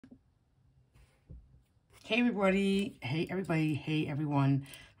Hey everybody, hey everybody, hey everyone.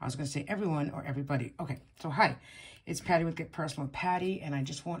 I was going to say everyone or everybody. Okay, so hi, it's Patty with Get Personal with Patty, and I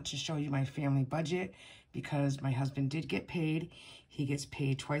just want to show you my family budget because my husband did get paid. He gets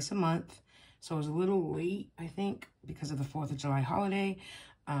paid twice a month, so it was a little late, I think, because of the 4th of July holiday,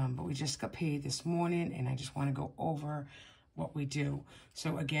 but we just got paid this morning, and I just want to go over what we do.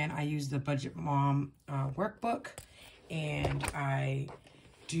 So again, I use the Budget Mom workbook, and I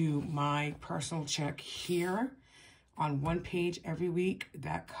do my personal check here on one page every week.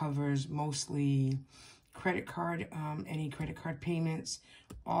 That covers mostly credit card, any credit card payments,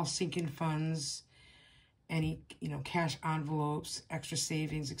 all sinking funds, any, cash envelopes, extra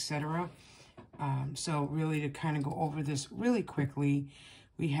savings, etc. So really to kind of go over this really quickly,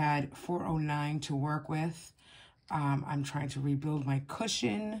 we had 409 to work with. I'm trying to rebuild my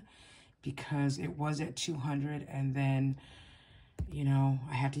cushion because it was at 200 and then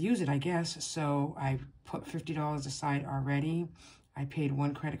I had to use it, I guess. So I put $50 aside already. I paid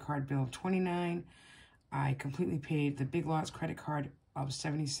one credit card bill of $29. I completely paid the Big Lots credit card of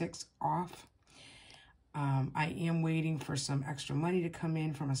 $76 off. I am waiting for some extra money to come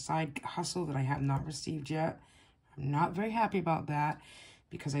in from a side hustle that I have not received yet. I'm not very happy about that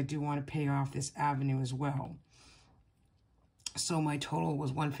because I do want to pay off this avenue as well. So my total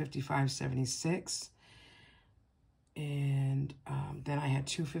was $155.76. And then I had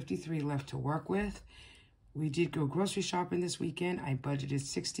 $253 left to work with. We did go grocery shopping this weekend. I budgeted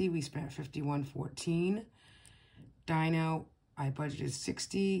 $60. We spent $51.14. Dino, I budgeted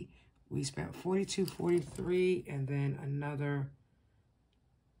 $60. We spent $42.43, and then another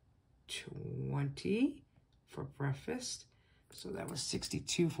 $20 for breakfast. So that was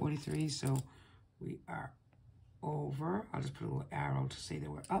 $62.43. So we are over. I'll just put a little arrow to say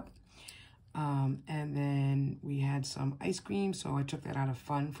that we're up. And then we had some ice cream, so I took that out of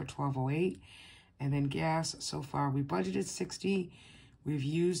fun for $12.08. And then gas, so far we budgeted $60. We've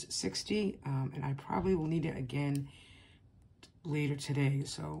used $60, and I probably will need it again later today,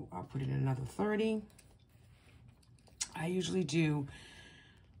 so I'll put in another $30. I usually do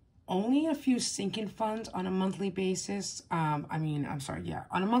only a few sinking funds on a monthly basis. On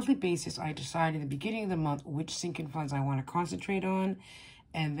a monthly basis, I decide in the beginning of the month which sinking funds I want to concentrate on.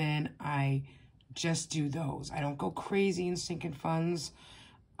 And then I just do those. I don't go crazy in sinking funds.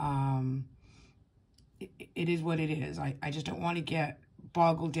 It is what it is. I just don't want to get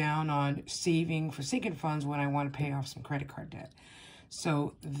boggled down on saving for sinking funds when I want to pay off some credit card debt.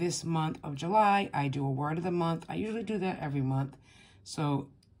 So this month of July, I do a word of the month. I usually do that every month. So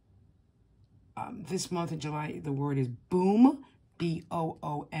this month in July, the word is boom.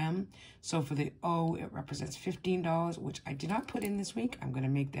 B-O-O-M. So for the O, it represents $15, which I did not put in this week. I'm going to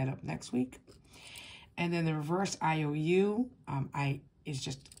make that up next week. And then the reverse IOU, is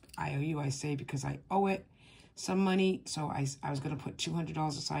just IOU, I say, because I owe it some money. So I was going to put $200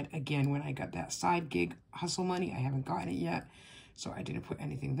 aside again when I got that side gig hustle money. I haven't gotten it yet, so I didn't put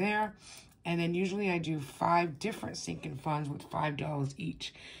anything there. And then usually I do 5 different sinking funds with $5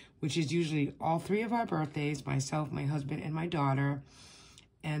 each, which is usually all 3 of our birthdays, myself, my husband, and my daughter.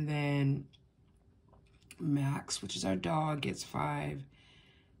 And then Max, which is our dog, gets 5.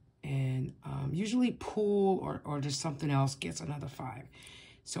 And usually Pool or just something else gets another 5.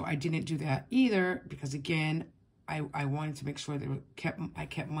 So I didn't do that either because, again, I wanted to make sure that I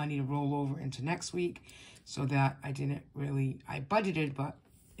kept money to roll over into next week so that I budgeted, but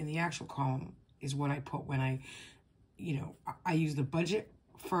in the actual column is what I put when I use the budget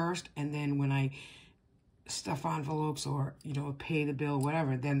first, and then when I stuff envelopes or pay the bill,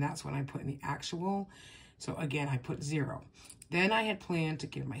 whatever, then that's when I put in the actual. So again, I put 0. Then I had planned to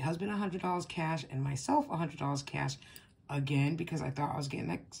give my husband $100 cash and myself $100 cash again because I thought I was getting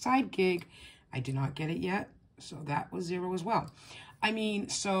that side gig. I did not get it yet, so that was 0 as well.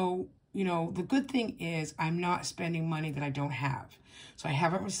 The good thing is I'm not spending money that I don't have. So I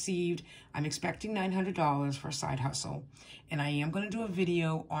haven't received, I'm expecting $900 for a side hustle. And I am going to do a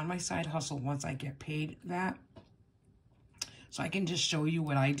video on my side hustle once I get paid that. So I can just show you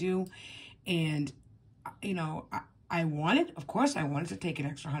what I do. And, I wanted to take an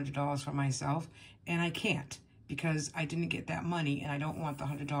extra $100 for myself. And I can't because I didn't get that money. And I don't want the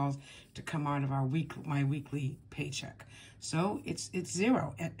 $100 to come out of my weekly paycheck. So it's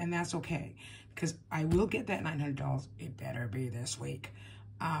 0, and that's okay because I will get that $900. It better be this week,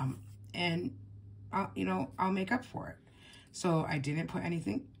 and I'll make up for it. So I didn't put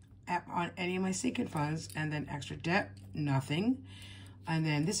anything on any of my sinking funds, and then extra debt, nothing. And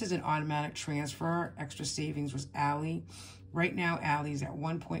then this is an automatic transfer. Extra savings was Allie. Right now, Ally is at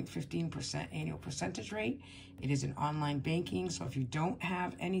 1.15% annual percentage rate. It is an online banking, so if you don't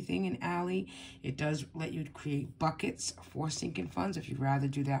have anything in Ally, it does let you create buckets for sinking funds. If you'd rather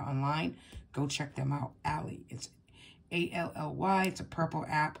do that online, go check them out. Ally, it's ALLY. It's a purple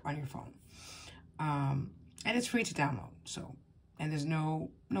app on your phone, and it's free to download. So, and there's no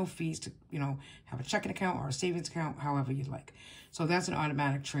fees to have a checking account or a savings account, however you'd like. So that's an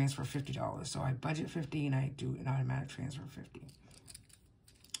automatic transfer, $50. So I budget $50 and I do an automatic transfer of $50.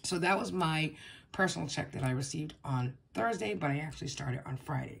 So that was my personal check that I received on Thursday, but I actually started on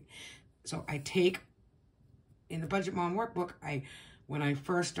Friday. So I take in the Budget Mom workbook, when I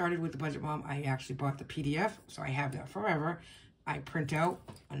first started with the Budget Mom, I actually bought the PDF, so I have that forever. I print out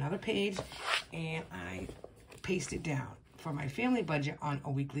another page and I paste it down for my family budget on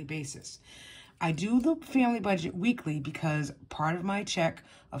a weekly basis. I do the family budget weekly because part of my check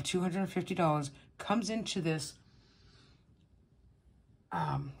of $250 comes into this,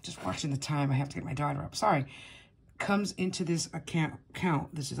 just watching the time, I have to get my daughter up, sorry, comes into this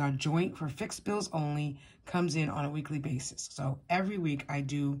account. This is our joint for fixed bills only, comes in on a weekly basis. So every week I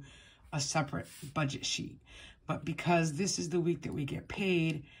do a separate budget sheet. But because this is the week that we get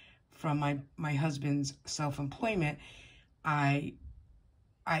paid from my husband's self-employment, I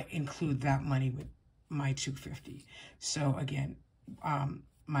include that money with my $250. So again,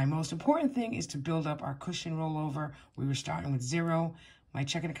 my most important thing is to build up our cushion rollover. We were starting with $0. My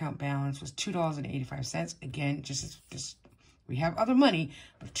checking account balance was $2.85. Again, just we have other money,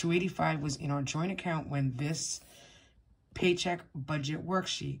 but $2.85 was in our joint account when this paycheck budget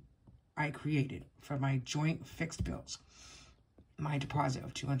worksheet I created for my joint fixed bills. My deposit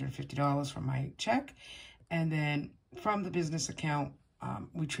of $250 from my check, and then from the business account,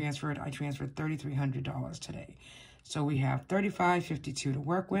 I transferred $3,300 today. So we have $3,552 to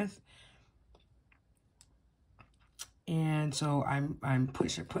work with. And so I'm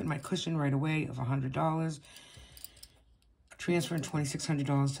putting my cushion right away of $100. Transferring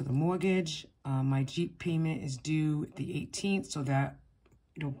 $2,600 to the mortgage. My Jeep payment is due the 18th, so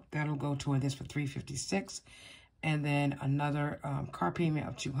that'll go toward this for $356. And then another car payment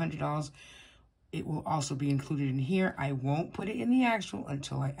of $200. It will also be included in here. I won't put it in the actual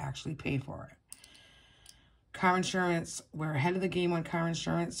until I actually pay for it. Car insurance, we're ahead of the game on car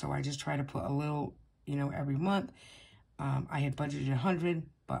insurance, so I just try to put a little, every month. I had budgeted 100,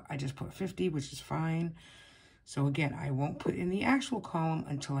 but I just put 50, which is fine. So again, I won't put in the actual column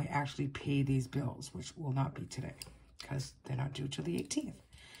until I actually pay these bills, which will not be today because they're not due till the 18th.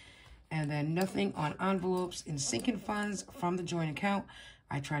 And then nothing on envelopes in sinking funds from the joint account.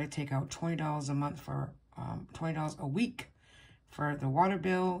 I try to take out $20 a month for $20 a week for the water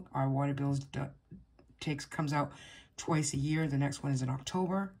bill. Our water bills comes out twice a year. The next one is in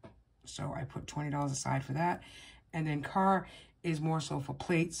October. So I put $20 aside for that. And then car is more so for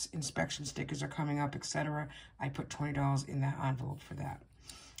plates, inspection stickers are coming up, etc. I put $20 in that envelope for that.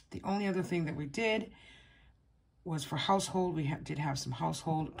 The only other thing that we did was for household. We did have some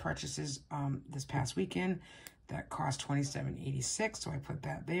household purchases this past weekend that cost $27.86, so I put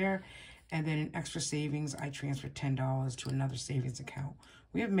that there. And then in extra savings, I transferred $10 to another savings account.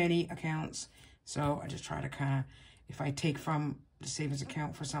 We have many accounts, so I just try to kind of, if I take from the savings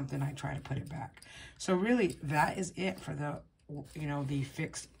account for something, I try to put it back. So really, that is it for the, the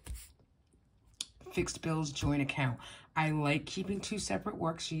fixed bills joint account. I like keeping two separate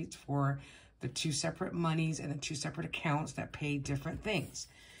worksheets for the two separate monies and the two separate accounts that pay different things.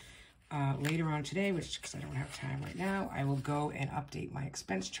 Later on today, because I don't have time right now, I will go and update my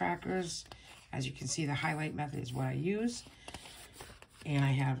expense trackers. As you can see, the highlight method is what I use. And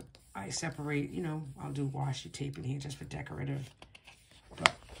I separate, I'll do washi tape in here just for decorative.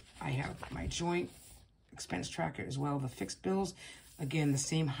 But I have my joint expense tracker as well, the fixed bills. Again, the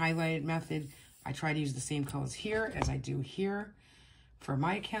same highlighted method. I try to use the same colors here as I do here for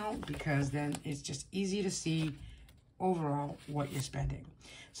my account, because then it's just easy to see overall what you're spending.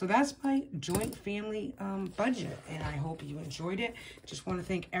 So that's my joint family budget, and I hope you enjoyed it. Just want to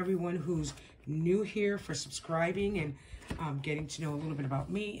thank everyone who's new here for subscribing and getting to know a little bit about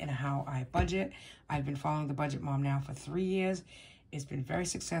me and how I budget. I've been following the Budget Mom now for 3 years. It's been very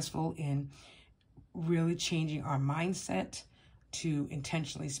successful in really changing our mindset to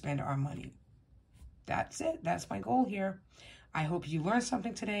intentionally spend our money. That's it. That's my goal here. I hope you learned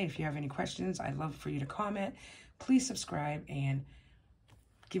something today. If you have any questions, I'd love for you to comment. Please subscribe and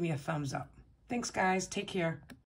give me a thumbs up. Thanks, guys. Take care.